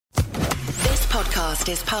podcast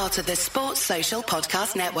is part of the Sports Social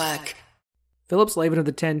Podcast Network. Philip Slavin of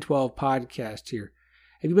the 1012 podcast here.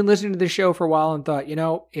 Have you been listening to this show for a while and thought,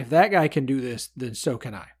 if that guy can do this, then so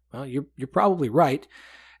can I? Well, you're probably right,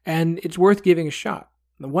 and it's worth giving a shot.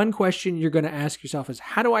 The one question you're going to ask yourself is,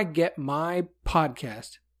 how do I get my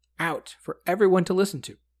podcast out for everyone to listen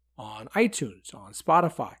to on iTunes, on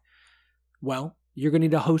Spotify? Well, you're going to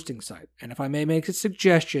need a hosting site, and if I may make a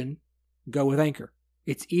suggestion, go with Anchor.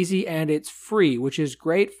 It's easy and it's free, which is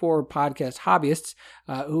great for podcast hobbyists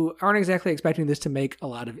who aren't exactly expecting this to make a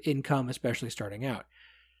lot of income, especially starting out.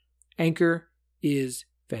 Anchor is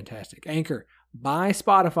fantastic. Anchor by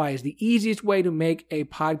Spotify is the easiest way to make a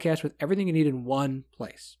podcast with everything you need in one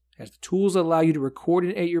place. It has the tools that allow you to record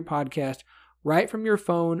and edit your podcast right from your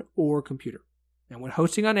phone or computer. And when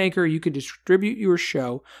hosting on Anchor, you can distribute your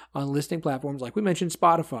show on listening platforms like we mentioned,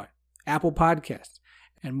 Spotify, Apple Podcasts,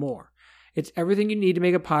 and more. It's everything you need to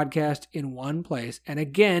make a podcast in one place. And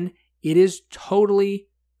again, it is totally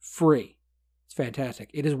free. It's fantastic.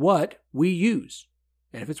 It is what we use.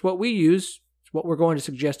 And if it's what we use, it's what we're going to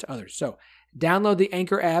suggest to others. So download the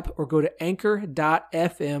Anchor app or go to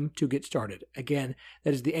anchor.fm to get started. Again,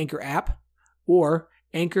 that is the Anchor app or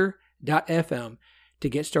anchor.fm to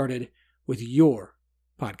get started with your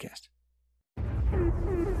podcast.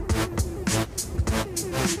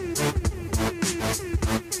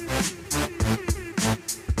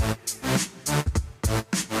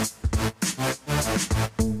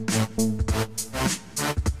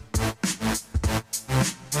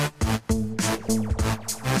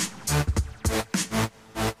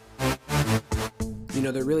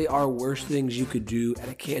 There really are worse things you could do at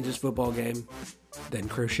a Kansas football game than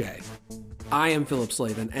crochet. I am Philip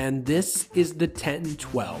Slavin, and this is the 10-12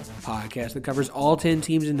 podcast that covers all 10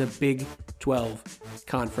 teams in the Big 12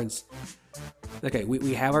 Conference. Okay,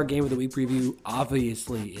 we have our Game of the Week preview.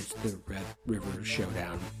 Obviously, it's the Red River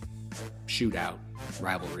Showdown, Shootout,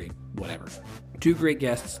 Rivalry, whatever. Two great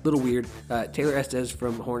guests, a little weird. Taylor Estes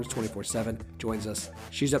from Horns 24/7 joins us.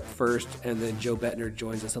 She's up first, and then Joe Bettner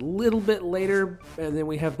joins us a little bit later, and then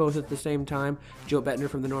we have both at the same time. Joe Bettner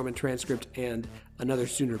from the Norman Transcript and Another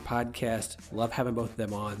Sooner podcast. Love having both of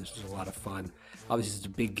them on. This was a lot of fun. Obviously, it's a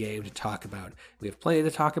big game to talk about. We have plenty to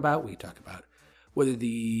talk about. We talk about whether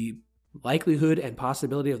the likelihood and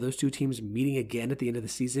possibility of those two teams meeting again at the end of the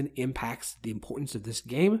season impacts the importance of this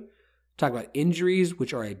game. Talk about injuries,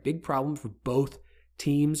 which are a big problem for both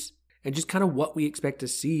teams, and just kind of what we expect to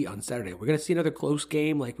see on Saturday. We're going to see another close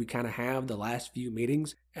game like we kind of have the last few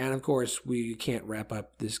meetings. And of course, we can't wrap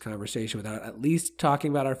up this conversation without at least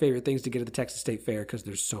talking about our favorite things to get at the Texas State Fair, because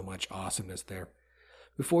there's so much awesomeness there.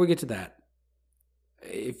 Before we get to that,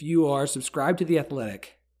 if you are subscribed to The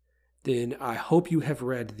Athletic, then I hope you have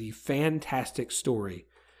read the fantastic story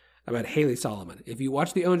about Haley Solomon. If you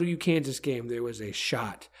watched the OU Kansas game, there was a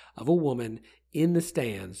shot of a woman in the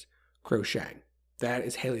stands crocheting. That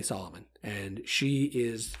is Haley Solomon, and she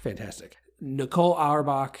is fantastic. Nicole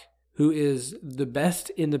Auerbach, who is the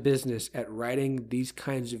best in the business at writing these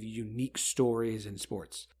kinds of unique stories in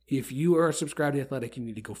sports. If you are subscribed to The Athletic, you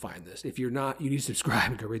need to go find this. If you're not, you need to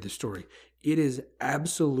subscribe and go read the story. It is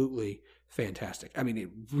absolutely fantastic. I mean, it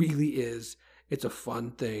really is. It's a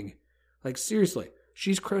fun thing. Like, seriously.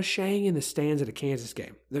 She's crocheting in the stands at a Kansas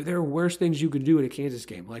game. There are worse things you can do at a Kansas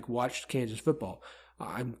game, like watch Kansas football.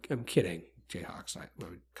 I'm kidding, Jayhawks.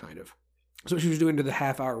 Kind of. So she was doing to the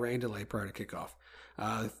half-hour rain delay prior to kickoff.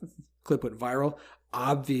 The clip went viral,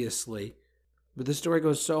 obviously, but the story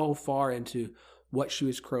goes so far into what she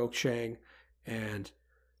was crocheting and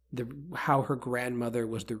how her grandmother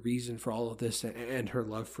was the reason for all of this and her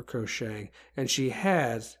love for crocheting. And she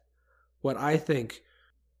has what I think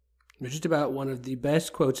just about one of the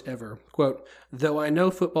best quotes ever. Quote, "Though I know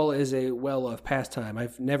football is a well-loved pastime,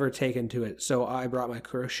 I've never taken to it, so I brought my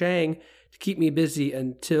crocheting to keep me busy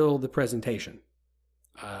until the presentation."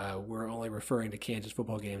 We're only referring to Kansas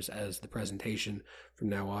football games as the presentation from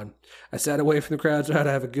now on. "I sat away from the crowd so I'd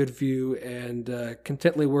have a good view and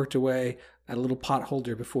contently worked away at a little pot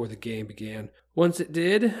holder before the game began. Once it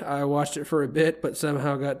did, I watched it for a bit, but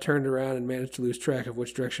somehow got turned around and managed to lose track of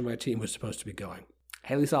which direction my team was supposed to be going."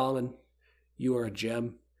 Haley Solomon, you are a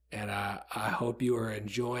gem, and I hope you are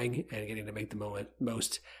enjoying and getting to make the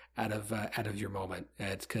most out of your moment.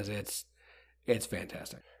 It's because it's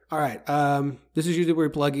fantastic. All right, this is usually where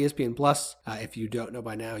we plug ESPN Plus. If you don't know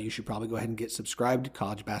by now, you should probably go ahead and get subscribed.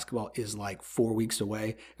 College basketball is like 4 weeks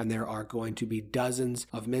away, and there are going to be dozens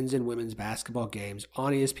of men's and women's basketball games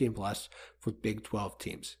on ESPN Plus for Big 12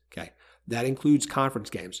 teams. Okay, that includes conference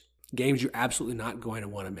games you're absolutely not going to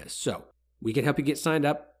want to miss. So we can help you get signed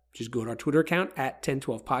up. Just go to our Twitter account at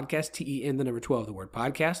 1012podcast, TEN, the number 12, the word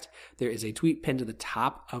podcast. There is a tweet pinned to the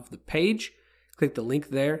top of the page. Click the link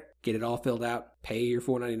there, get it all filled out, pay your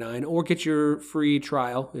 $4.99, or get your free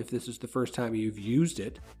trial if this is the first time you've used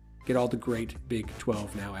it. Get all the great Big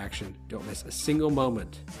 12 Now action. Don't miss a single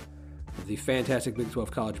moment of the fantastic Big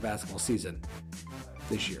 12 college basketball season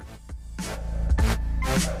this year.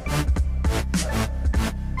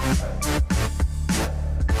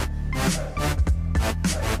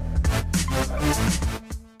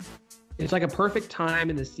 It's like a perfect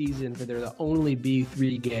time in the season for there to only be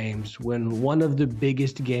 3 games when one of the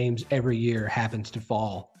biggest games every year happens to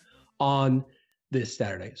fall on this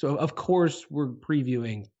Saturday. So, of course, we're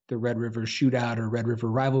previewing the Red River Shootout or Red River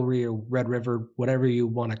Rivalry or Red River, whatever you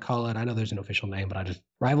want to call it. I know there's an official name, but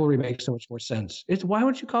rivalry makes so much more sense. Why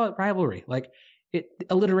would you call it rivalry? Like,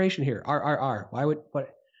 alliteration here, RRR.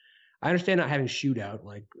 I understand not having shootout.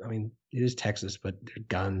 It is Texas, but they're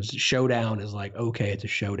guns. Showdown is like, okay, it's a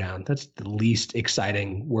showdown. That's the least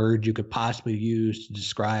exciting word you could possibly use to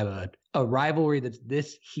describe a rivalry that's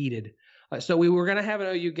this heated. So we were going to have an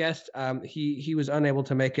OU guest. He was unable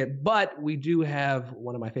to make it, but we do have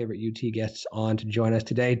one of my favorite UT guests on to join us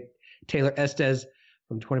today. Taylor Estes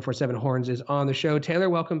from 24/7 Horns is on the show. Taylor,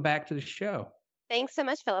 welcome back to the show. Thanks so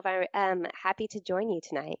much, Philip. I'm happy to join you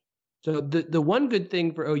tonight. So the one good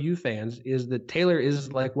thing for OU fans is that Taylor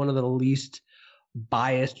is like one of the least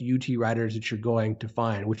biased UT writers that you're going to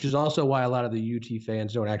find, which is also why a lot of the UT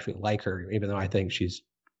fans don't actually like her, even though I think she's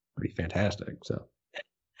pretty fantastic. So,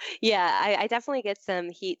 yeah, I definitely get some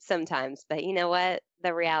heat sometimes, but you know what?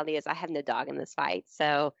 The reality is I have no dog in this fight.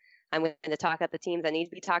 So I'm going to talk up the teams that need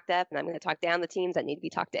to be talked up, and I'm going to talk down the teams that need to be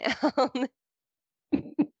talked down.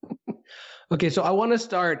 Okay, so I want to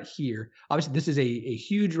start here. Obviously, this is a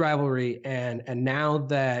huge rivalry, and now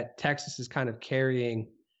that Texas is kind of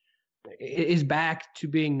is back to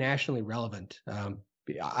being nationally relevant.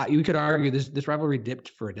 You could argue this rivalry dipped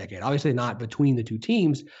for a decade. Obviously not between the two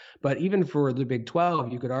teams, but even for the Big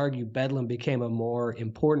 12, you could argue Bedlam became a more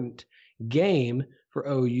important game for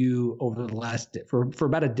OU over the last for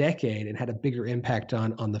about a decade and had a bigger impact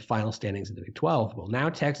on the final standings of the Big 12. Well, now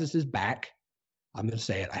Texas is back. I'm going to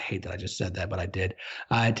say it. I hate that I just said that, but I did.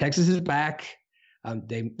 Texas is back.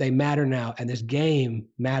 They matter now, and this game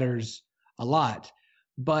matters a lot.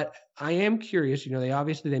 But I am curious.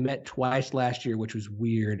 They met twice last year, which was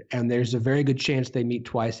weird, and there's a very good chance they meet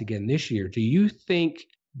twice again this year. Do you think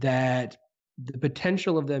that the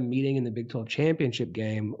potential of them meeting in the Big 12 championship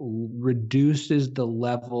game reduces the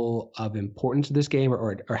level of importance of this game,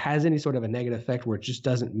 or has any sort of a negative effect where it just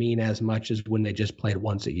doesn't mean as much as when they just played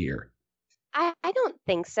once a year? I don't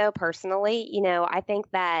think so personally. I think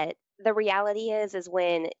that the reality is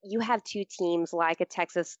when you have two teams like a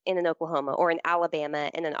Texas and an Oklahoma or an Alabama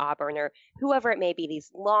and an Auburn or whoever it may be, these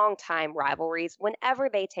long time rivalries, whenever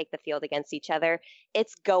they take the field against each other,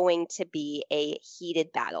 it's going to be a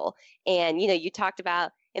heated battle. And, you talked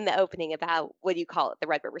about in the opening about, what do you call it? The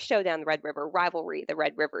Red River Showdown, the Red River Rivalry, the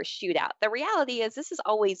Red River Shootout. The reality is this has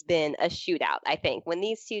always been a shootout, I think. When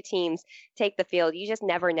these two teams take the field, you just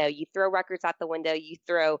never know. You throw records out the window. You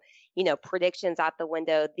throw, predictions out the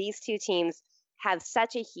window. These two teams have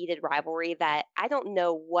such a heated rivalry that I don't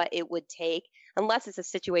know what it would take, unless it's a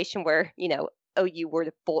situation where, OU were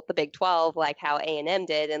to bolt the Big 12 like how A&M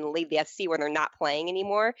did and leave the SEC where they're not playing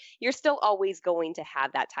anymore. You're still always going to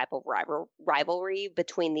have that type of rivalry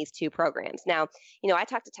between these two programs. Now, I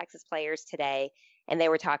talked to Texas players today, and they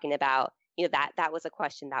were talking about, that was a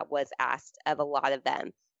question that was asked of a lot of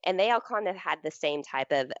them. And they all kind of had the same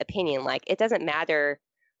type of opinion. Like, it doesn't matter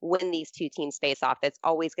when these two teams face off, it's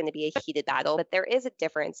always going to be a heated battle. But there is a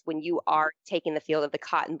difference when you are taking the field of the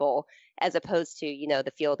Cotton Bowl as opposed to,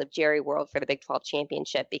 the field of Jerry World for the Big 12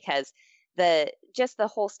 championship, because the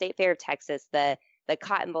whole State Fair of Texas, the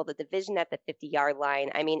Cotton Bowl, the division at the 50-yard line,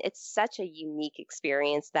 I mean, it's such a unique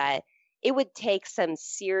experience that it would take some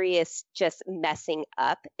serious just messing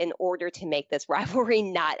up in order to make this rivalry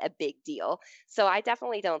not a big deal. So I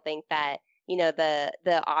definitely don't think that,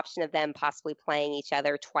 the option of them possibly playing each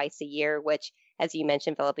other twice a year, which, as you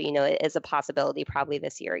mentioned, Philip, is a possibility probably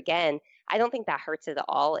this year again. I don't think that hurts it at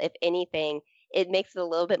all. If anything, it makes it a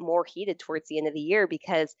little bit more heated towards the end of the year,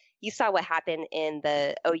 because you saw what happened in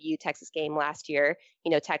the OU Texas game last year.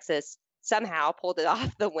 Texas somehow pulled it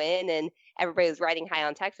off the win, and everybody was riding high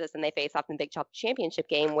on Texas, and they face off in the Big 12 championship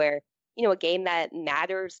game where, a game that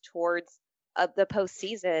matters towards the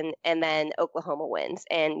postseason, and then Oklahoma wins.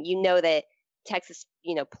 And that Texas,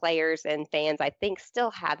 players and fans, I think,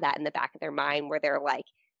 still have that in the back of their mind where they're like,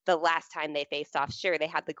 the last time they faced off, sure, they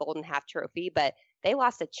had the Golden Half Trophy, but they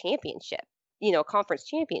lost a championship, conference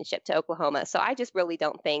championship to Oklahoma. So I just really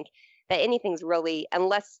don't think that anything's really,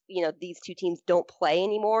 unless, these two teams don't play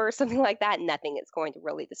anymore or something like that, nothing is going to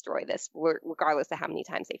really destroy this, regardless of how many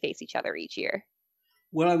times they face each other each year.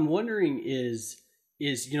 What I'm wondering is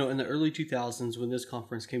in the early 2000s when this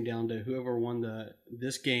conference came down to whoever won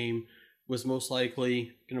this game was most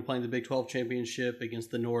likely going to play in the Big 12 championship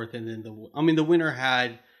against the North, and then the winner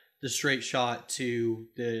had the straight shot to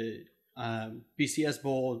the BCS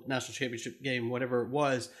Bowl national championship game, whatever it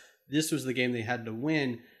was. This was the game they had to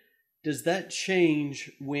win. Does that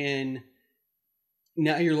change when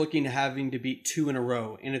now you're looking at having to beat 2 in a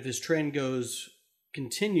row? And if this trend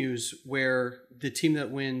continues where the team that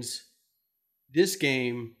wins this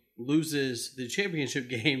game loses the championship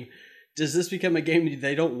game, does this become a game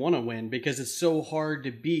they don't want to win because it's so hard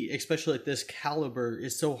to beat, especially at this caliber?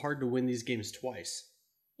 It's so hard to win these games twice.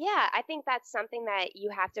 Yeah, I think that's something that you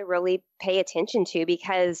have to really pay attention to,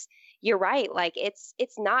 because you're right. Like it's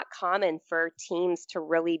not common for teams to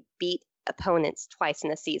really beat opponents twice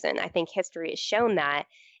in a season. I think history has shown that.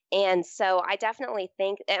 And so I definitely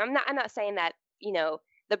think, and I'm not saying that,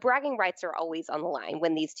 the bragging rights are always on the line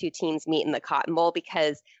when these two teams meet in the Cotton Bowl,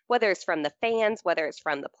 because whether it's from the fans, whether it's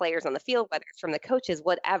from the players on the field, whether it's from the coaches,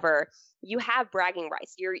 whatever, you have bragging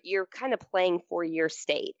rights. You're kind of playing for your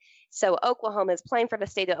state. So Oklahoma is playing for the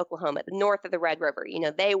state of Oklahoma, the north of the Red River.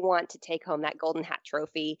 They want to take home that Golden Hat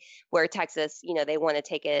trophy, where Texas, they want to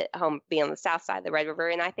take it home, be on the south side of the Red River.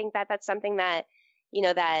 And I think that that's something that,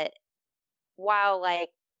 that while like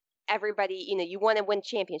everybody, you want to win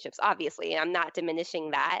championships, obviously, and I'm not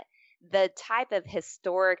diminishing that. The type of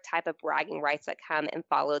historic type of bragging rights that come and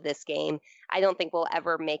follow this game, I don't think we'll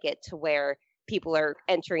ever make it to where people are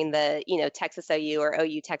entering the, Texas OU or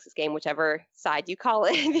OU Texas game, whichever side you call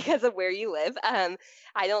it, because of where you live.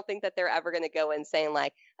 I don't think that they're ever going to go in saying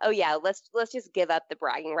like, oh yeah, let's just give up the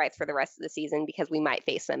bragging rights for the rest of the season because we might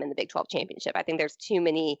face them in the Big 12 championship. I think there's too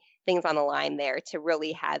many things on the line there to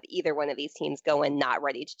really have either one of these teams go in not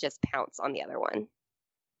ready to just pounce on the other one.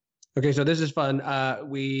 Okay, so this is fun.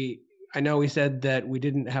 I know we said that we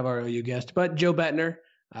didn't have our OU guest, but Joe Bettner,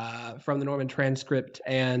 from the Norman Transcript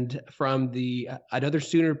and from the Another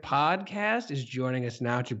Sooner podcast, is joining us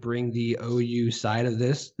now to bring the OU side of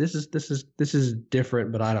this. This is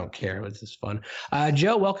different, but I don't care. This is fun.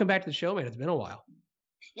 Joe, welcome back to the show, man. It's been a while.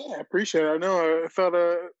 Yeah, I appreciate it. I know I thought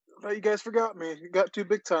you guys forgot me. You got too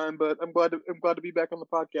big time, but I'm glad to be back on the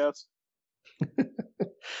podcast.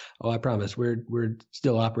 Oh, I promise. We're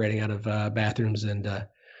still operating out of bathrooms and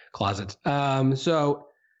closets. So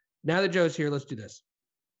now that Joe's here, let's do this.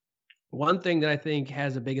 One thing that I think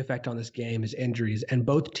has a big effect on this game is injuries, and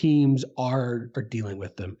both teams are dealing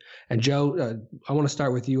with them. And Joe, I want to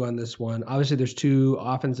start with you on this one. Obviously, there's 2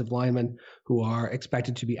 offensive linemen who are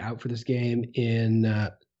expected to be out for this game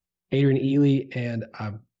in Adrian Ely and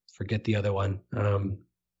I forget the other one. Eric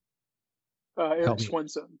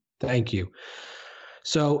Swinson. Thank you.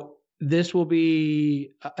 So this will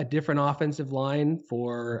be a different offensive line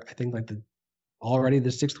for, I think, already the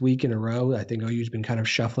 6th week in a row. I think OU's been kind of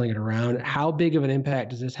shuffling it around. How big of an impact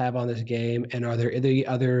does this have on this game? And are there any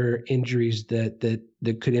other injuries that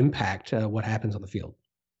could impact what happens on the field?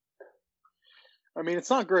 I mean, it's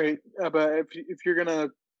not great, but if you're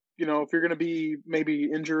gonna be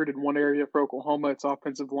maybe injured in one area for Oklahoma, it's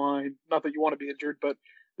offensive line. Not that you want to be injured, but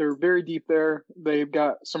they're very deep there. They've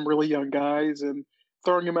got some really young guys, and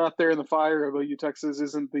throwing them out there in the fire of OU Texas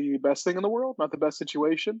isn't the best thing in the world, not the best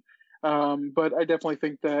situation. But I definitely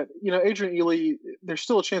think that, Adrian Ely, there's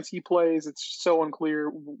still a chance he plays. It's so unclear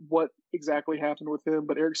what exactly happened with him,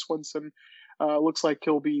 but Eric Swinson looks like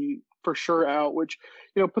he'll be for sure out, which,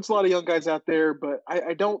 puts a lot of young guys out there. But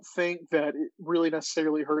I don't think that it really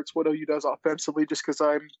necessarily hurts what OU does offensively, just because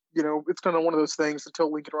it's kind of one of those things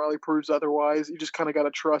until Lincoln Riley proves otherwise. You just kind of got to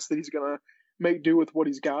trust that he's going to make do with what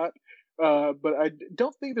he's got. But I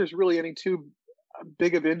don't think there's really any too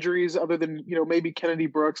big of injuries other than, maybe Kennedy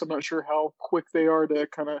Brooks. I'm not sure how quick they are to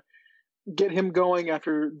kind of get him going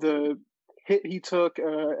after the hit he took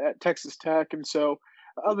at Texas Tech. And so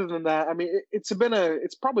other than that, I mean, it's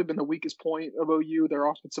probably been the weakest point of OU, their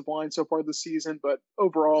offensive line so far this season. But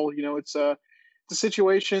overall, it's a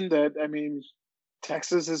situation that, I mean,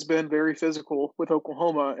 Texas has been very physical with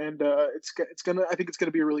Oklahoma, and I think it's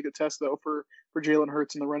gonna be a really good test though for Jalen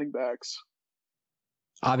Hurts and the running backs.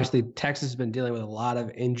 Obviously, Texas has been dealing with a lot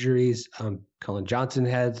of injuries. Cullen Johnson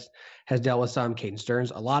has dealt with some. Caden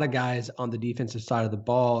Stearns, a lot of guys on the defensive side of the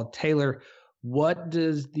ball. Taylor, what's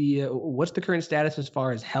the current status as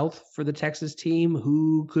far as health for the Texas team?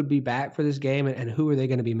 Who could be back for this game, and who are they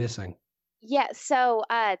going to be missing? Yeah, so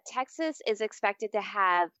Texas is expected to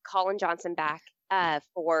have Cullen Johnson back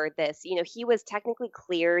for this. He was technically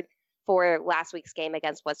cleared for last week's game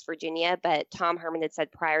against West Virginia, but Tom Herman had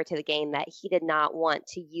said prior to the game that he did not want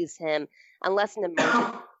to use him unless an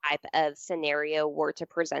emergency type of scenario were to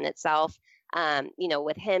present itself.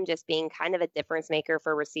 With him just being kind of a difference maker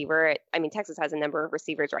for receiver. I mean, Texas has a number of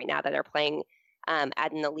receivers right now that are playing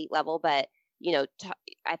at an elite level, but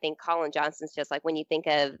I think Colin Johnson's just like when you think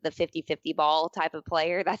of the 50-50 ball type of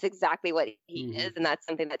player, that's exactly what he is. And that's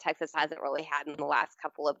something that Texas hasn't really had in the last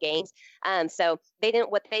couple of games. So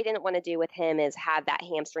what they didn't want to do with him is have that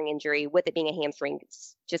hamstring injury, with it being a hamstring,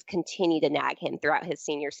 just continue to nag him throughout his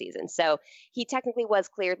senior season. So he technically was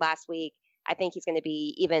cleared last week. I think he's going to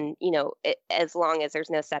be even, as long as there's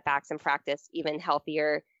no setbacks in practice, even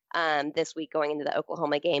healthier this week going into the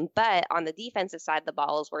Oklahoma game. But on the defensive side of the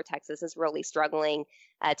ball is where Texas is really struggling.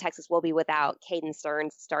 Texas will be without Caden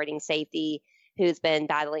Stearns, starting safety, who's been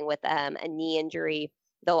battling with a knee injury.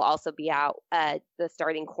 They'll also be out the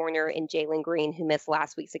starting corner in Jalen Green, who missed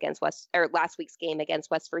last week's game against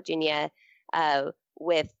West Virginia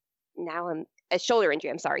with a shoulder injury.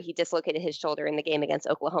 I'm sorry, he dislocated his shoulder in the game against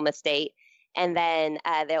Oklahoma State. And then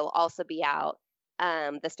they'll also be out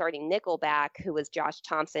the starting nickelback, who was Josh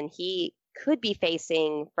Thompson. He could be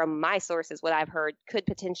facing, from my sources, what I've heard, could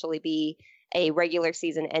potentially be a regular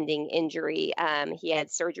season ending injury. He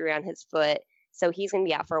had surgery on his foot, so he's going to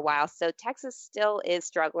be out for a while. So Texas still is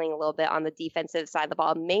struggling a little bit on the defensive side of the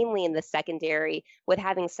ball, mainly in the secondary, with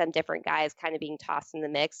having some different guys kind of being tossed in the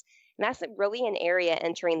mix. And that's really an area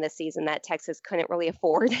entering this season that Texas couldn't really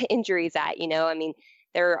afford injuries at. I mean,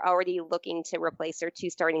 they're already looking to replace their two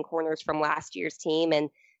starting corners from last year's team. And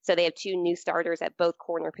so they have two new starters at both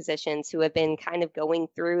corner positions who have been kind of going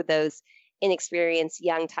through those inexperienced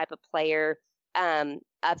young type of player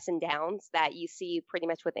ups and downs that you see pretty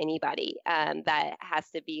much with anybody that has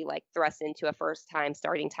to be like thrust into a first time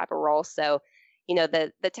starting type of role. So,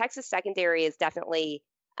 the Texas secondary is definitely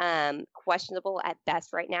questionable at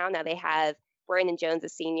best right now. Now they have Brandon Jones, a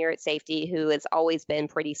senior at safety, who has always been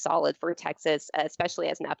pretty solid for Texas, especially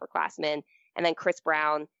as an upperclassman. And then Chris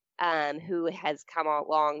Brown, who has come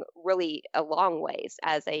along really a long ways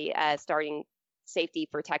as a starting safety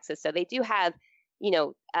for Texas. So they do have,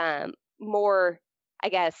 more, I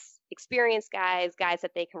guess, experienced guys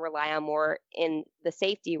that they can rely on more in the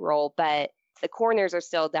safety role. But the corners are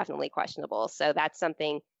still definitely questionable. So that's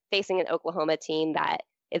something facing an Oklahoma team that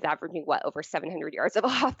is averaging over 700 yards of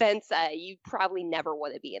offense. You probably never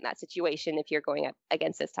want to be in that situation if you're going up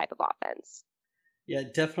against this type of offense. Yeah,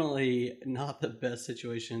 definitely not the best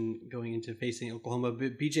situation going into facing Oklahoma.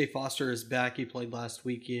 But BJ Foster is back. He played last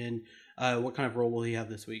weekend. What kind of role will he have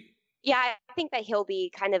this week? Yeah, I think that he'll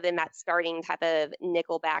be kind of in that starting type of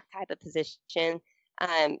nickelback type of position.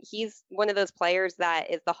 He's one of those players that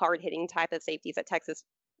is the hard-hitting type of safeties at Texas.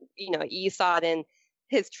 You saw it in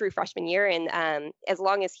his true freshman year. And as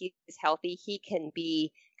long as he's healthy, he can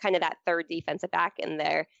be kind of that third defensive back in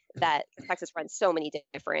there. That Texas runs so many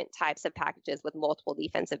different types of packages with multiple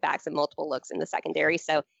defensive backs and multiple looks in the secondary.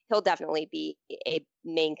 So he'll definitely be a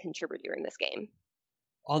main contributor in this game.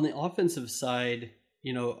 On the offensive side,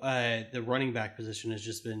 the running back position has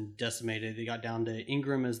just been decimated. They got down to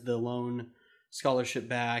Ingram as the lone scholarship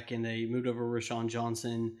back, and they moved over Rashawn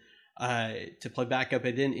Johnson to play backup.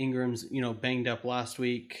 And then Ingram's, banged up last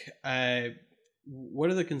week. What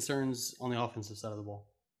are the concerns on the offensive side of the ball?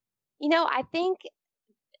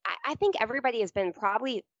 I think everybody has been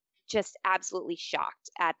probably just absolutely shocked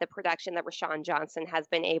at the production that Rashawn Johnson has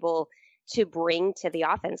been able to bring to the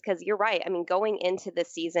offense. Because you're right. I mean, going into the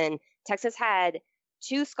season, Texas had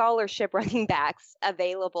two scholarship running backs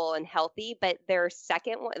available and healthy, but their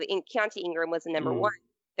second one, Keontae Ingram, was the number one.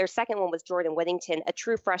 Their second one was Jordan Whittington, a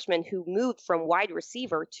true freshman who moved from wide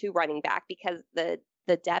receiver to running back because the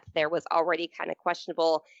depth there was already kind of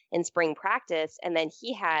questionable in spring practice. And then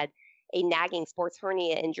he had a nagging sports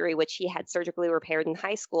hernia injury, which he had surgically repaired in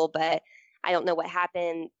high school, but I don't know what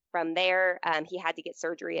happened from there. He had to get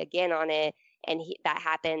surgery again on it, and that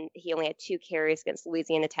happened. He only had 2 carries against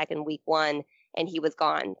Louisiana Tech in week 1, and he was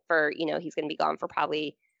gone for, he's going to be gone for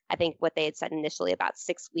probably, I think what they had said initially, about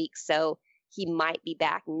 6 weeks. So he might be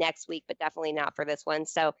back next week, but definitely not for this one.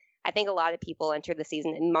 So I think a lot of people entered the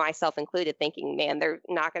season, and myself included, thinking, man, they're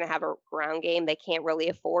not going to have a ground game. They can't really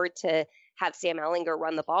afford to have Sam Ehlinger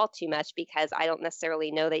run the ball too much, because I don't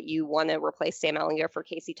necessarily know that you want to replace Sam Ehlinger for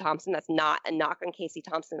Casey Thompson. That's not a knock on Casey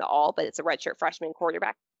Thompson at all, but it's a redshirt freshman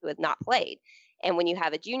quarterback who has not played. And when you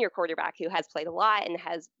have a junior quarterback who has played a lot and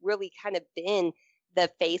has really kind of been the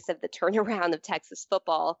face of the turnaround of Texas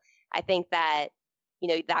football, I think that,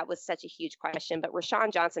 that was such a huge question. But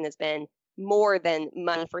Rashawn Johnson has been more than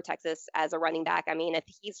money for Texas as a running back. I mean, if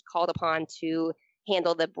he's called upon to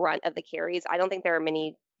handle the brunt of the carries, I don't think there are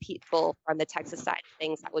many people from the Texas side of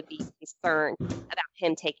things that would be concerned about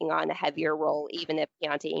him taking on a heavier role, even if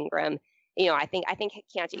Keontae Ingram, I think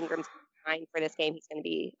Keontae Ingram's fine for this game. He's going to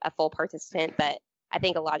be a full participant, but I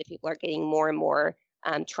think a lot of people are getting more and more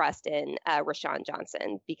trust in Rashawn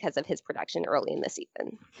Johnson because of his production early in the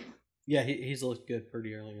season. Yeah, he's looked good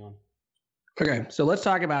pretty early on. Okay, so let's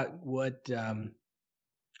talk about what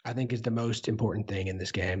I think is the most important thing in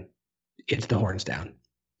this game. It's the horns down.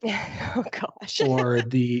 Oh gosh. Or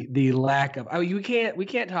the lack of. We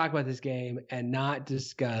can't talk about this game and not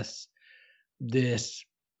discuss this.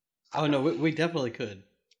 Oh no, we definitely could.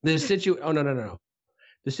 Oh no.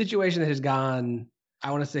 The situation that has gone, I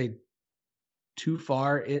want to say, too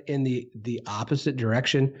far in the opposite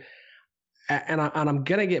direction, and I'm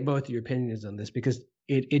gonna get both of your opinions on this because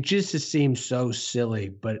it just seems so silly,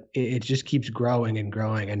 but it just keeps growing and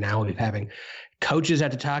growing, and now we're having coaches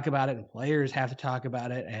have to talk about it and players have to talk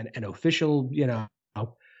about it, and official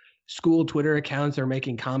school Twitter accounts are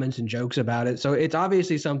making comments and jokes about it. So it's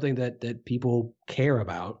obviously something that people care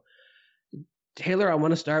about. Taylor, I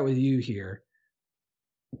want to start with you here.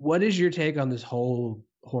 What is your take on this whole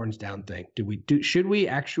horns down thing? Should we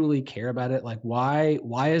actually care about it? Like, why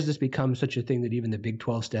has this become such a thing that even the Big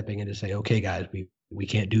 12 stepping in to say, okay, guys, we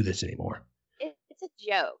can't do this anymore? It's a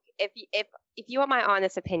joke. If you want my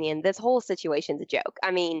honest opinion, this whole situation's a joke.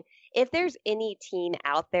 I mean, if there's any team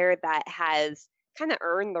out there that has kind of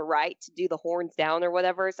earned the right to do the horns down or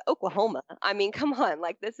whatever, it's Oklahoma. I mean, come on,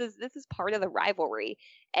 like this is part of the rivalry.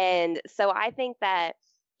 And so I think that,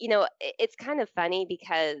 it's kind of funny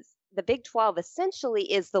because the Big 12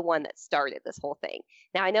 essentially is the one that started this whole thing.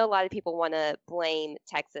 Now, I know a lot of people want to blame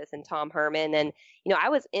Texas and Tom Herman. And, I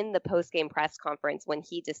was in the post-game press conference when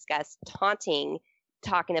he discussed talking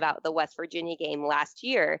about the West Virginia game last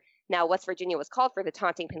year. Now, West Virginia was called for the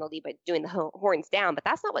taunting penalty by doing the horns down, but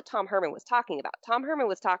that's not what Tom Herman was talking about. Tom Herman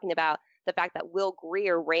was talking about the fact that Will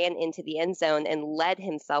Greer ran into the end zone and led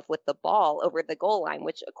himself with the ball over the goal line,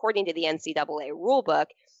 which according to the NCAA rulebook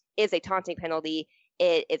is a taunting penalty.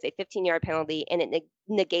 It is a 15-yard penalty, and it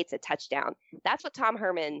negates a touchdown. That's what Tom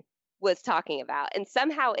Herman was talking about. And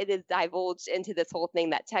somehow it is divulged into this whole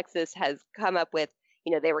thing that Texas has come up with.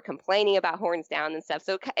 They were complaining about horns down and stuff.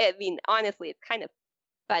 So, I mean, honestly, it's kind of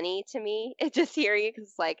funny to me just hearing it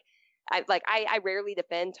because, I rarely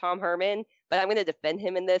defend Tom Herman, but I'm going to defend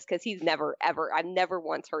him in this because he's I've never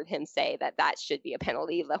once heard him say that should be a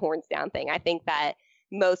penalty, the horns down thing. I think that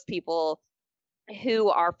most people who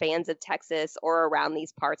are fans of Texas or around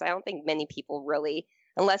these parts, I don't think many people really,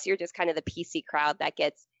 unless you're just kind of the PC crowd that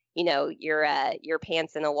gets, your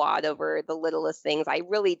pants in a wad over the littlest things. I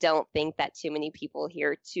really don't think that too many people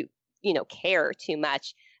here care too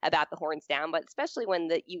much about the horns down, but especially when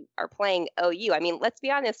you are playing OU. I mean, let's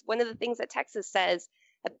be honest. One of the things that Texas says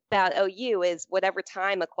about OU is whatever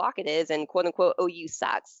time o'clock it is and quote unquote OU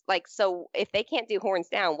sucks. Like, so if they can't do horns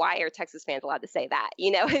down, why are Texas fans allowed to say that?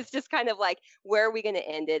 It's just kind of like, where are we going to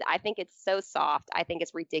end it? I think it's so soft. I think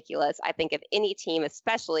it's ridiculous. I think if any team,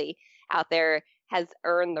 especially out there, has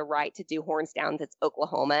earned the right to do horns downs, it's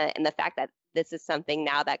Oklahoma. And the fact that this is something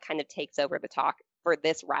now that kind of takes over the talk for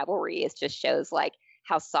this rivalry is just shows like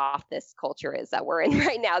how soft this culture is that we're in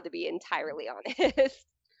right now, to be entirely honest.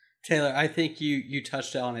 Taylor, I think you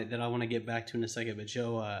touched on it that I want to get back to in a second, but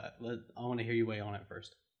Joe, I want to hear you weigh on it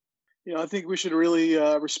first. I think we should really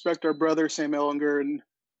respect our brother, Sam Ehlinger, and,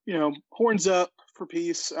 horns up for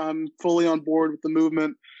peace. I'm fully on board with the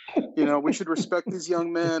movement. We should respect these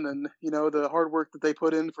young men and, the hard work that they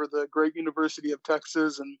put in for the great University of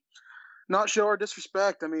Texas and not show our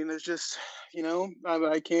disrespect. I mean, it's just,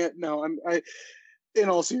 I can't, no, in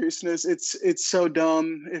all seriousness, it's so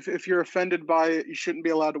dumb. If you're offended by it, you shouldn't be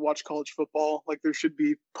allowed to watch college football. Like, there should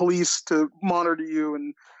be police to monitor you,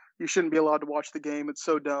 and you shouldn't be allowed to watch the game. It's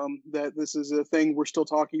so dumb that this is a thing we're still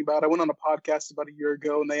talking about. I went on a podcast about a year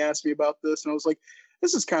ago, and they asked me about this, and I was like,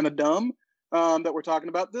 this is kind of dumb that we're talking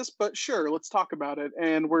about this, but sure, let's talk about it.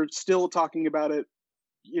 And we're still talking about it,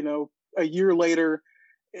 a year later.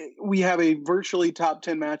 We have a virtually top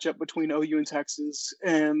 10 matchup between OU and Texas,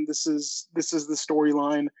 and this is the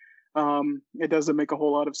storyline. It doesn't make a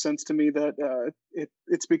whole lot of sense to me that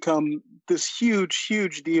it's become this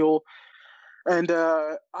huge deal. And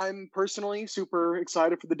I'm personally super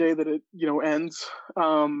excited for the day that it ends.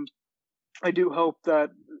 I do hope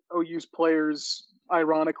that OU's players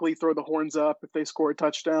ironically throw the horns up if they score a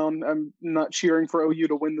touchdown. I'm not cheering for OU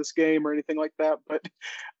to win this game or anything like that, but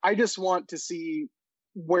I just want to see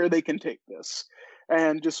where they can take this.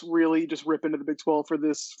 and just really just rip into the Big 12 for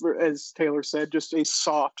this, as Taylor said, just a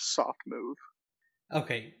soft move.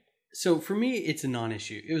 Okay. So for me, it's a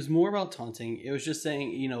non-issue. It was more about taunting. It was just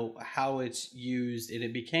saying, how it's used, and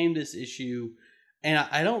it became this issue. And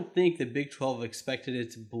I don't think the Big 12 expected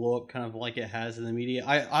it to blow up kind of like it has in the media.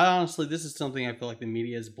 I honestly, this is something I feel like the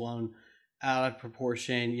media has blown out of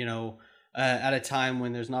proportion, at a time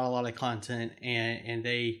when there's not a lot of content, and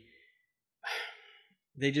they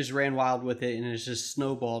just ran wild with it, and it's just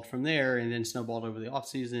snowballed from there, and then snowballed over the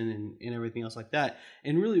offseason and everything else like that.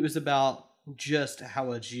 And really, it was about just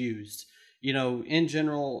how it's used. In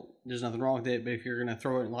general, there's nothing wrong with it, but if you're going to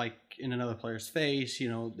throw it like in another player's face,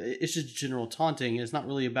 it's just general taunting. It's not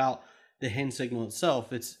really about the hand signal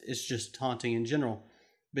itself. It's just taunting in general.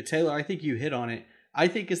 But Taylor, I think you hit on it. I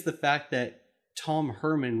think it's the fact that Tom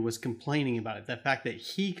Herman was complaining about it. The fact that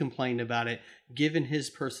he complained about it, given his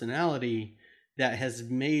personality, that has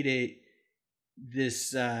made it this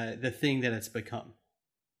the thing that it's become.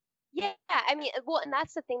 Yeah, I mean, well, and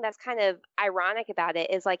that's the thing that's kind of ironic about it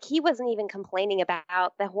is like he wasn't even complaining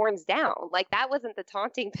about the horns down. Like that wasn't the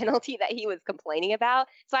taunting penalty that he was complaining about.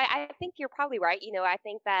 So I think you're probably right. I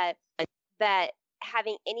think that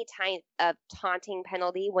having any type of taunting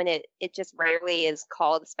penalty when it just rarely is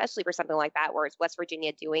called, especially for something like that where it's West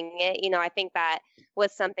Virginia doing it, I think that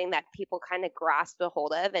was something that people kind of grasped a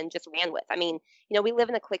hold of and just ran with. I mean, we live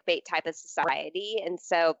in a clickbait type of society. And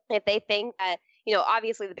so if they think that,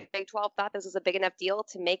 obviously the Big 12 thought this was a big enough deal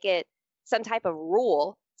to make it some type of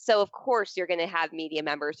rule. So of course you're going to have media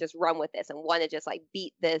members just run with this and want to just like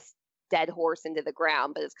beat this dead horse into the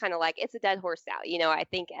ground. But it's kind of like, it's a dead horse now. I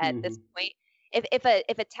think at this point, if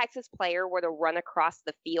a Texas player were to run across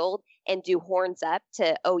the field and do horns up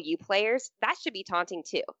to OU players, that should be taunting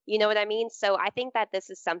too. You know what I mean? So I think that this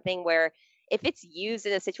is something where if it's used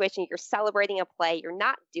in a situation, you're celebrating a play, you're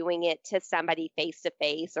not doing it to somebody face to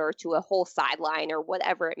face or to a whole sideline or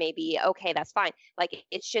whatever it may be. Okay, that's fine. Like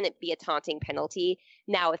it shouldn't be a taunting penalty.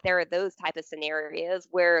 Now, if there are those type of scenarios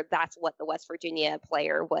where that's what the West Virginia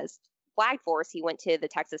player was flagged for, so he went to the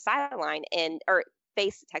Texas sideline or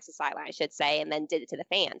faced the Texas sideline, I should say, and then did it to the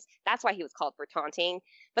fans. That's why he was called for taunting.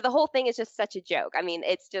 But the whole thing is just such a joke. I mean,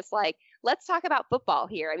 it's just like, let's talk about football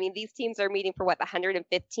here. I mean, these teams are meeting for the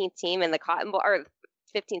 115th team in the Cotton Bowl, or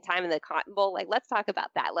 15th time in the Cotton Bowl. Like, let's talk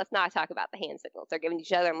about that. Let's not talk about the hand signals they're giving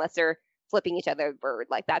each other unless they're flipping each other a bird.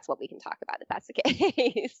 Like, that's what we can talk about if that's the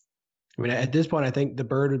case. I mean, at this point, I think the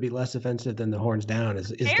bird would be less offensive than the horns down is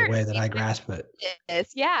the way that I grasp it.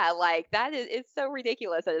 Yeah, like that is, it's so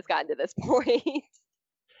ridiculous that it's gotten to this point.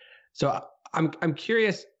 So I'm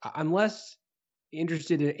curious. I'm less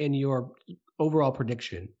interested in your overall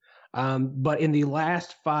prediction, but in the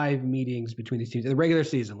last 5 meetings between these teams, in the regular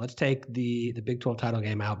season, let's take the Big 12 title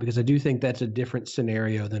game out because I do think that's a different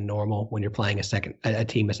scenario than normal when you're playing a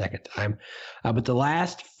team a second time. But the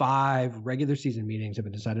last 5 regular season meetings have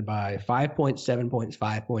been decided by 5 points, 7 points,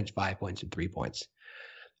 5 points, 5 points, and 3 points.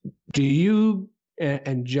 Do you?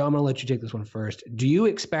 And Joe, I'm going to let you take this one first. Do you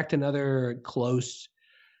expect another close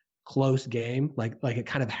game like it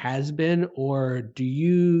kind of has been, or do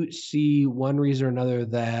you see one reason or another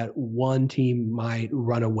that one team might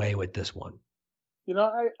run away with this one?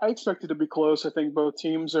 I expect it to be close. I think both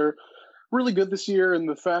teams are really good this year, and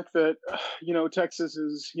the fact that Texas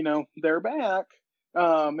is they're back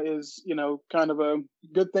is kind of a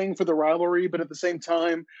good thing for the rivalry. But at the same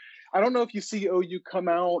time, I don't know if you see OU come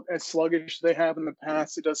out as sluggish as they have in the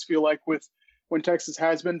past. It does feel like when Texas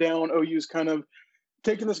has been down, OU's kind of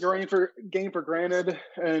taking this game for granted,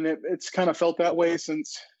 and it's kind of felt that way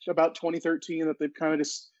since about 2013 that they've kind of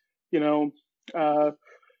just,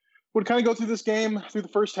 would kind of go through this game through the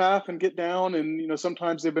first half and get down, and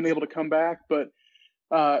sometimes they've been able to come back, but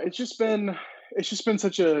it's just been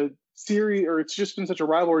such a series, or it's just been such a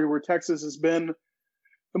rivalry where Texas has been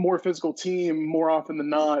the more physical team more often than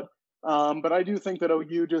not. But I do think that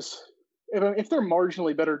OU just, if they're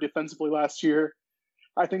marginally better defensively last year,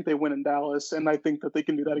 I think they win in Dallas, and I think that they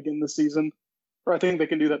can do that again this season. Or I think they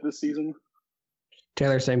can do that this season.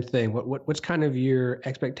 Taylor, same thing. What's kind of your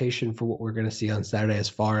expectation for what we're going to see on Saturday? As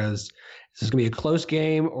far as, is this going to be a close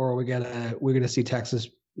game, or are we're going to see Texas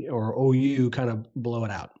or OU kind of blow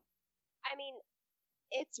it out? I mean,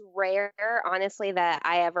 it's rare, honestly, that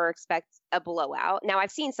I ever expect a blowout. Now,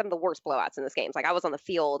 I've seen some of the worst blowouts in this game. Like I was on the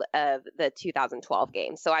field of the 2012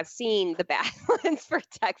 game, so I've seen the bad ones for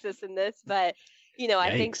Texas in this, but.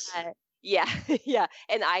 I think that, yeah.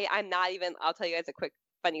 And I'm not even, I'll tell you guys a quick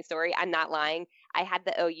funny story. I'm not lying. I had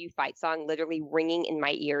the OU fight song literally ringing in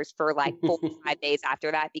my ears for like 4 to 5 days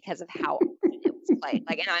after that because of how awesome it played.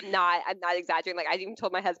 Like, and I'm not exaggerating. Like, I even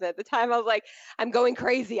told my husband at the time, I was like, I'm going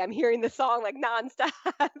crazy. I'm hearing the song like nonstop.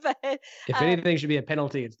 But if anything should be a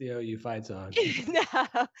penalty, it's the OU fight song.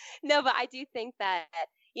 no, but I do think that,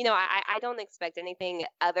 I don't expect anything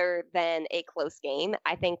other than a close game.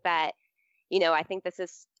 I think that, I think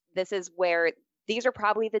this is where these are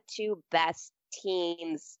probably the two best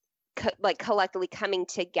teams collectively coming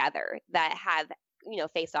together that have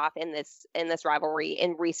faced off in this rivalry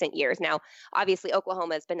in recent years. Now, obviously,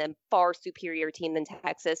 Oklahoma has been a far superior team than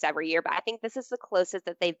Texas every year, but I think this is the closest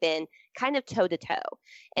that they've been kind of toe to toe.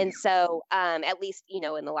 And so, at least in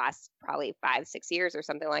the last probably 5-6 years or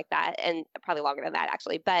something like that, and probably longer than that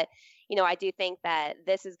actually. But I do think that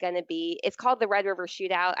this is going to be. It's called the Red River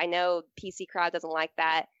Shootout. I know PC crowd doesn't like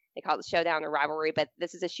that. They call it the Showdown or rivalry, but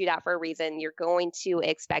this is a shootout for a reason. You're going to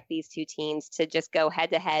expect these two teams to just go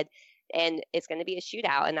head to head, and it's going to be a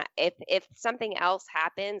shootout. And if something else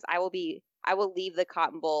happens, I will leave the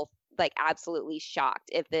Cotton Bowl like absolutely shocked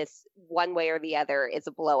if this one way or the other is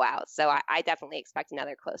a blowout. So I definitely expect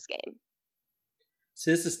another close game.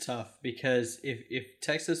 So this is tough because if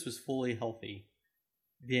Texas was fully healthy,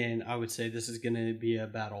 then I would say this is going to be a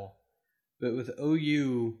battle. But with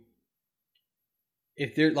OU,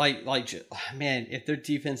 if they're if their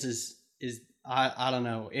defense is I don't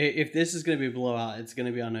know. If this is going to be a blowout, it's going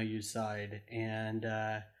to be on OU's side. And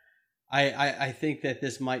I think that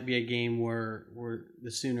this might be a game where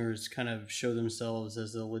the Sooners kind of show themselves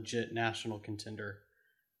as a legit national contender.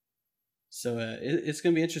 So it's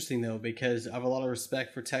going to be interesting, though, because I have a lot of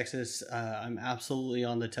respect for Texas. I'm absolutely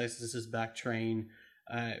on the Texas's back train.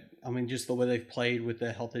 Just the way they've played with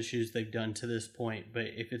the health issues they've done to this point. But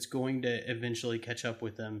if it's going to eventually catch up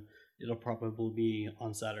with them, it'll probably be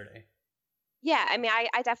on Saturday. Yeah,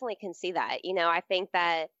 I definitely can see that. I think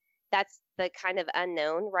that that's the kind of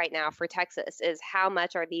unknown right now for Texas is how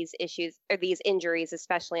much are these issues or these injuries,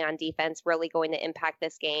 especially on defense, really going to impact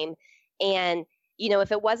this game. And,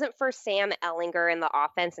 if it wasn't for Sam Ehlinger and the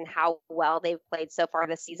offense and how well they've played so far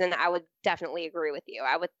this season, I would definitely agree with you.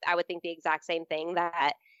 I would think the exact same thing,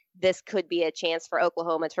 that this could be a chance for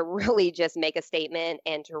Oklahoma to really just make a statement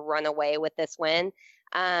and to run away with this win.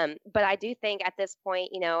 But I do think at this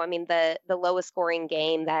point, the lowest scoring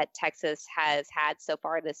game that Texas has had so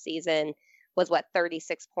far this season was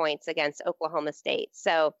 36 points against Oklahoma State.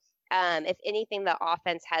 So if anything, the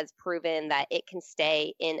offense has proven that it can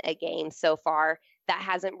stay in a game so far. That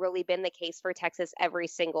hasn't really been the case for Texas every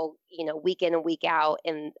single, week in and week out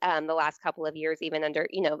in the last couple of years, even under,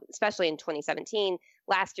 especially in 2017.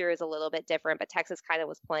 Last year is a little bit different, but Texas kind of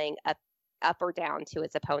was playing up or down to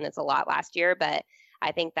its opponents a lot last year. But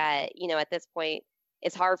I think that, at this point,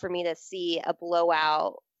 it's hard for me to see a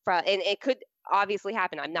blowout and it could obviously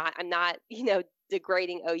happen. I'm not,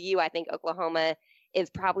 degrading OU. I think Oklahoma is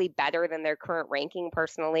probably better than their current ranking.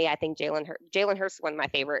 Personally, I think Jalen Hurts is one of my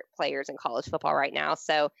favorite players in college football right now.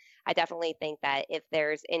 So I definitely think that if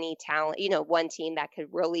there's any talent, one team that could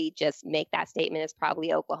really just make that statement is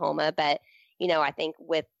probably Oklahoma. But, I think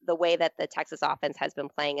with the way that the Texas offense has been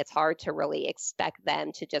playing, it's hard to really expect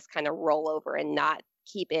them to just kind of roll over and not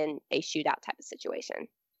keep in a shootout type of situation.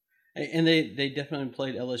 And they definitely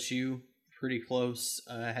played LSU pretty close,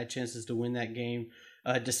 had chances to win that game.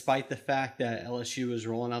 Despite the fact that LSU was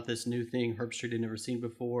rolling out this new thing Herbstreit had never seen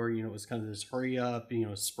before, it was kind of this hurry up,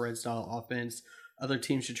 spread style offense. Other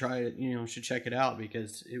teams should try it, should check it out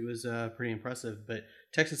because it was pretty impressive. But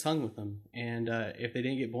Texas hung with them, and if they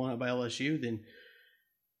didn't get blown up by LSU, then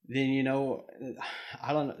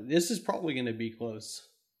I don't know. This is probably going to be close.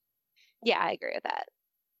 Yeah, I agree with that.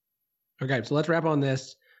 Okay, so let's wrap on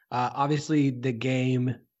this. Obviously, the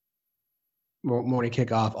game morning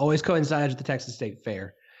kickoff always coincides with the Texas State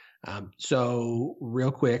Fair. So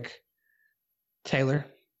real quick, Taylor,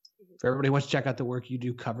 if everybody wants to check out the work you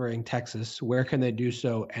do covering Texas, where can they do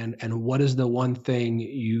so? And what is the one thing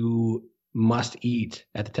you must eat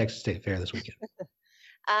at the Texas State Fair this weekend?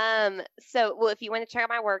 If you want to check out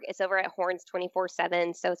my work, it's over at Horns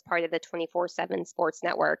 24/7. So it's part of the 24/7 Sports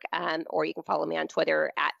Network. Or you can follow me on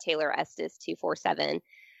Twitter at Taylor Estes 247.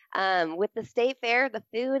 With the State Fair, the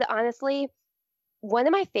food, honestly, one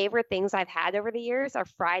of my favorite things I've had over the years are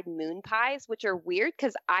fried moon pies, which are weird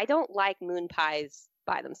because I don't like moon pies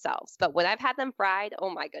by themselves. But when I've had them fried,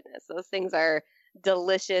 oh my goodness, those things are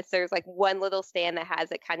delicious. There's like one little stand that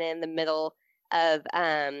has it kind of in the middle of,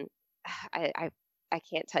 I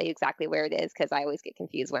can't tell you exactly where it is because I always get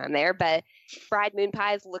confused when I'm there. But fried moon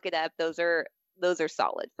pies, look it up. Those are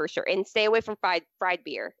solid for sure. And stay away from fried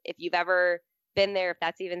beer. If you've ever been there, if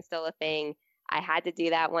that's even still a thing, I had to do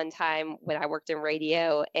that one time when I worked in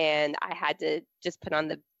radio, and I had to just put on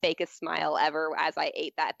the fakest smile ever as I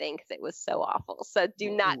ate that thing because it was so awful. So do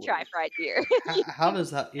not try fried beer. How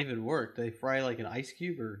does that even work? They fry like an ice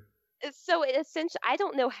cube or? So it essentially, I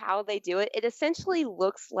don't know how they do it. It essentially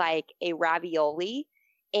looks like a ravioli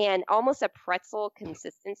and almost a pretzel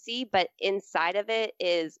consistency, but inside of it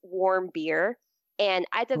is warm beer. And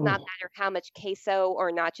it does not matter how much queso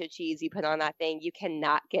or nacho cheese you put on that thing, you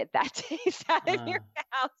cannot get that taste out of your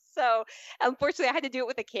mouth. So unfortunately, I had to do it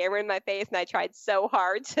with a camera in my face, and I tried so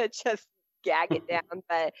hard to just gag it down.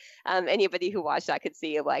 But anybody who watched that could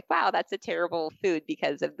see, like, wow, that's a terrible food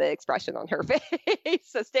because of the expression on her face.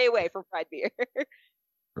 So stay away from fried beer.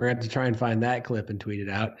 We're going to have to try and find that clip and tweet it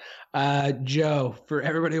out. Joe, for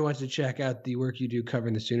everybody who wants to check out the work you do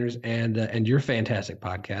covering the Sooners and your fantastic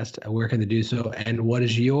podcast, where can they do so? And what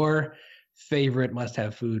is your favorite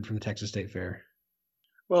must-have food from the Texas State Fair?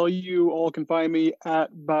 Well, you all can find me at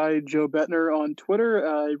by Joe Bettner on Twitter.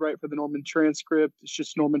 I write for the Norman Transcript. It's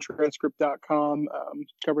just normantranscript.com,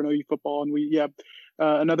 covering OU football. And we have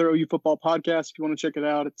another OU football podcast if you want to check it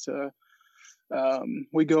out. It's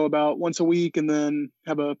we go about once a week and then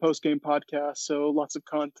have a post-game podcast. So lots of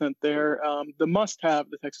content there. The must-have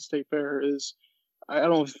the Texas State Fair is, I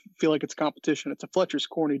don't feel like it's a competition. It's a Fletcher's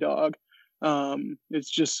Corny Dog. It's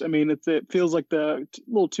just, I mean, it feels like a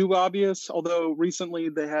little too obvious, although recently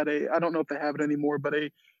they had I don't know if they have it anymore, but a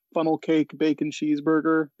funnel cake bacon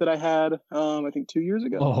cheeseburger that I had, I think 2 years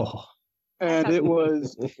ago. Oh. And it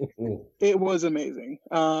was amazing.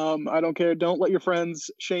 I don't care. Don't let your friends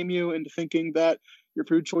shame you into thinking that your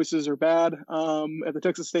food choices are bad. At the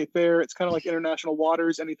Texas State Fair, it's kind of like international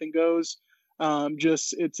waters. Anything goes.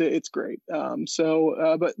 It's great.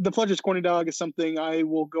 But the Fletcher's Corny Dog is something I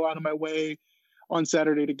will go out of my way on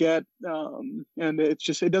Saturday to get. And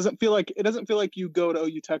it doesn't feel like you go to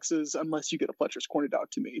OU Texas unless you get a Fletcher's Corny Dog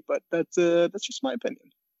to me. But that's just my opinion.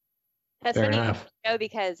 That's Fair funny enough.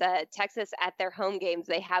 because Texas at their home games,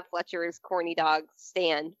 they have Fletcher's Corny Dog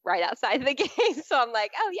stand right outside the game. So I'm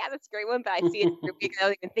like, oh yeah, that's a great one. But I see it every week. I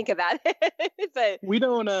don't even think about it. But we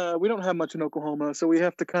don't have much in Oklahoma, so we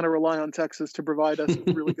have to kind of rely on Texas to provide us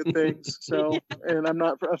with really good things. So, and I'm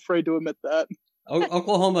not afraid to admit that.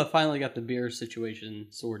 Oklahoma finally got the beer situation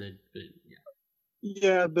sorted, but yeah.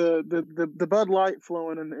 Yeah, the Bud Light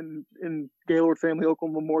flowing in Gaylord Family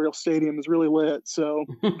Oakland Memorial Stadium is really lit. So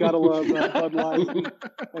gotta love Bud Light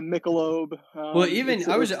and Michelob. Well, even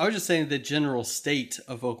I was just saying the general state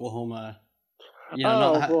of Oklahoma.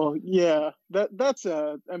 Well, yeah, that's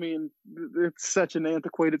I mean, it's such an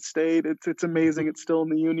antiquated state. It's amazing. It's still in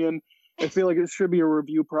the Union. I feel like it should be a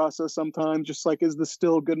review process sometimes. Just like, is this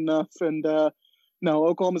still good enough? And no,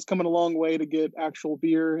 Oklahoma's coming a long way to get actual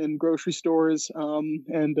beer in grocery stores.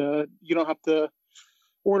 And you don't have to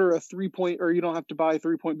order a 3-point, or you don't have to buy a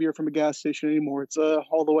 3-point beer from a gas station anymore. It's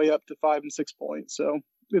all the way up to 5 and 6 points. So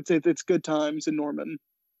it's good times in Norman.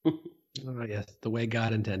 Oh, yes, the way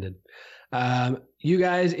God intended. You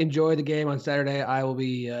guys enjoy the game on Saturday. I will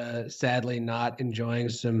be sadly not enjoying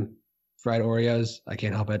some fried Oreos. I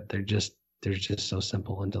can't help it. They're just so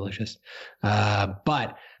simple and delicious.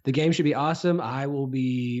 But the game should be awesome. I will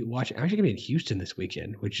be watching. I'm actually gonna be in Houston this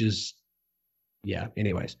weekend, which is, yeah.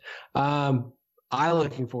 Anyways, I'm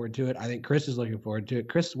looking forward to it. I think Chris is looking forward to it.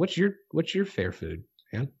 Chris, what's your fair food?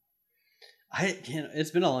 Yeah. It's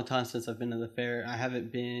been a long time since I've been to the fair. I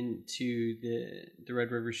haven't been to the Red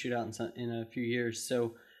River Shootout in a few years,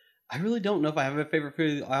 so I really don't know if I have a favorite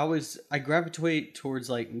food. I gravitate towards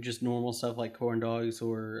like just normal stuff like corn dogs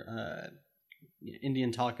or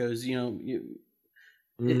Indian tacos.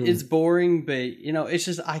 It's boring, but it's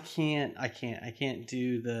just I can't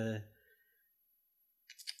do the.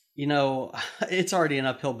 It's already an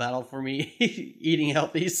uphill battle for me eating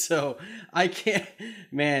healthy, so I can't.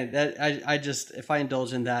 Man, I just if I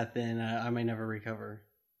indulge in that, then I may never recover.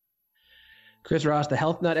 Chris Ross, the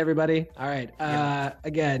health nut, everybody. All right.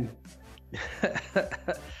 Again,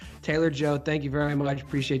 Taylor, Joe, thank you very much.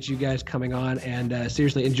 Appreciate you guys coming on, and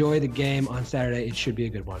seriously, enjoy the game on Saturday. It should be a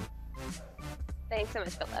good one. Thanks so much,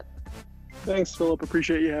 Philip. Thanks, Philip.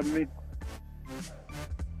 Appreciate you having me.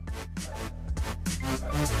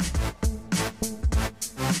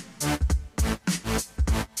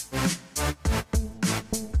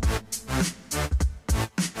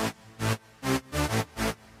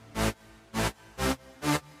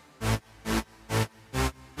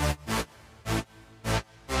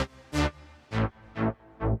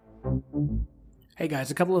 Hey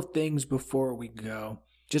guys, a couple of things before we go.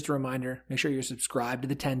 Just a reminder, make sure you're subscribed to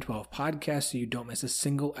the 10-12 podcast so you don't miss a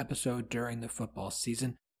single episode during the football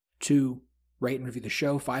season. 2, Rate and review the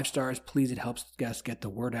show 5 stars. Please, it helps us get the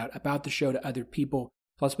word out about the show to other people.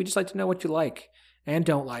 Plus, we just like to know what you like and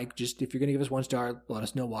don't like. Just if you're going to give us 1 star, let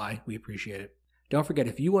us know why. We appreciate it. Don't forget,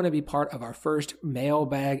 if you want to be part of our first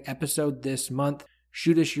mailbag episode this month,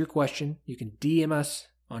 shoot us your question. You can DM us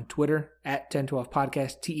on Twitter at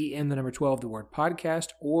 1012podcast, TEN, the number 12, the word podcast,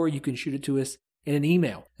 or you can shoot it to us in an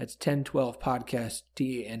email. That's 1012podcast,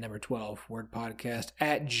 TEN, number 12, word podcast,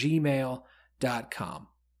 at gmail.com.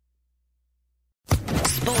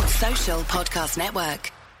 Sports Social Podcast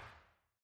Network.